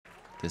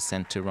The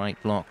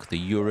centre-right bloc, the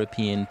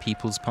European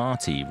People's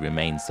Party,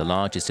 remains the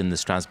largest in the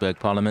Strasbourg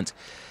Parliament.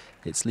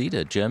 Its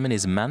leader,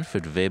 Germany's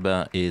Manfred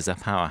Weber, is a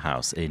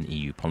powerhouse in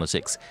EU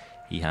politics.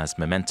 He has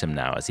momentum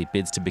now as he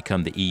bids to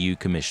become the EU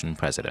Commission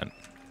President.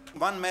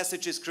 One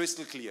message is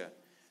crystal clear.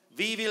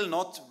 We will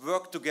not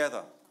work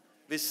together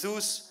with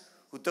those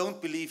who don't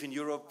believe in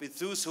Europe, with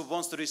those who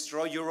want to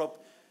destroy Europe.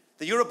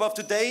 The Europe of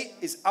today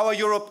is our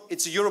Europe.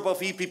 It's a Europe of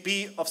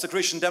EPP, of the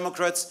Christian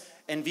Democrats,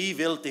 and we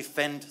will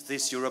defend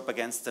this Europe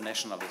against the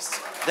nationalists.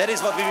 That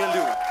is what we will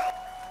do.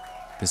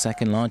 The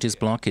second largest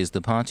bloc is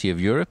the Party of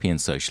European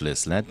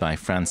Socialists, led by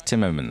Frans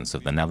Timmermans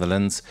of the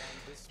Netherlands.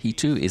 He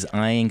too is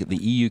eyeing the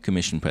EU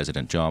Commission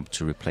President job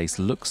to replace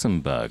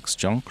Luxembourg's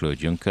Jean-Claude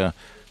Juncker,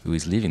 who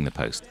is leaving the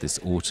post this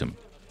autumn.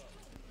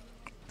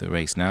 The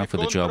race now for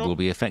the job will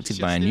be affected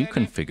by a new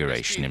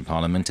configuration in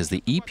Parliament as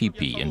the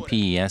EPP and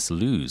PES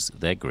lose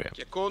their grip.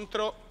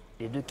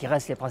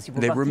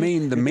 They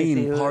remain the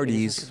main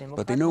parties,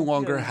 but they no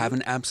longer have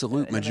an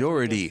absolute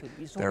majority.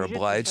 They're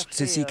obliged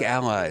to seek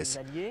allies.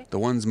 The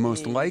ones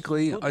most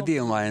likely are the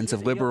alliance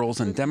of Liberals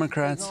and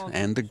Democrats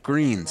and the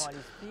Greens.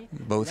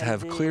 Both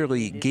have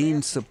clearly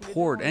gained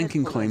support and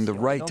can claim the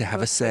right to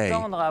have a say.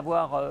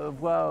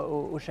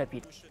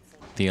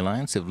 The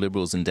alliance of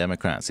Liberals and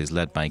Democrats is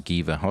led by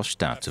Guy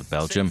Verhofstadt of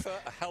Belgium.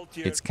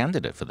 Its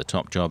candidate for the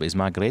top job is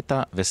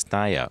Margrethe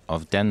Vestager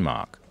of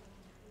Denmark.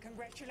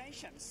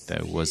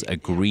 There was a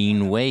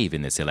green wave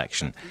in this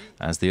election,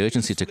 as the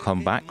urgency to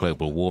combat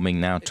global warming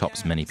now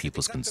tops many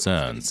people's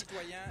concerns.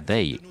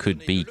 They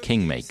could be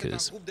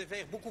kingmakers.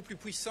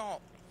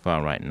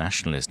 Far-right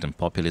nationalist and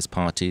populist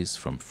parties,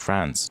 from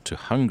France to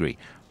Hungary,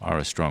 are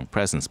a strong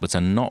presence, but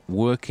are not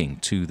working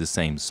to the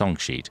same song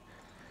sheet.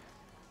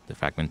 The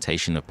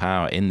fragmentation of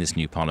power in this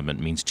new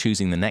parliament means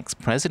choosing the next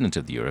president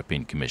of the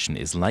European Commission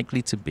is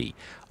likely to be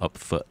up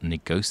for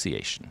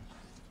negotiation.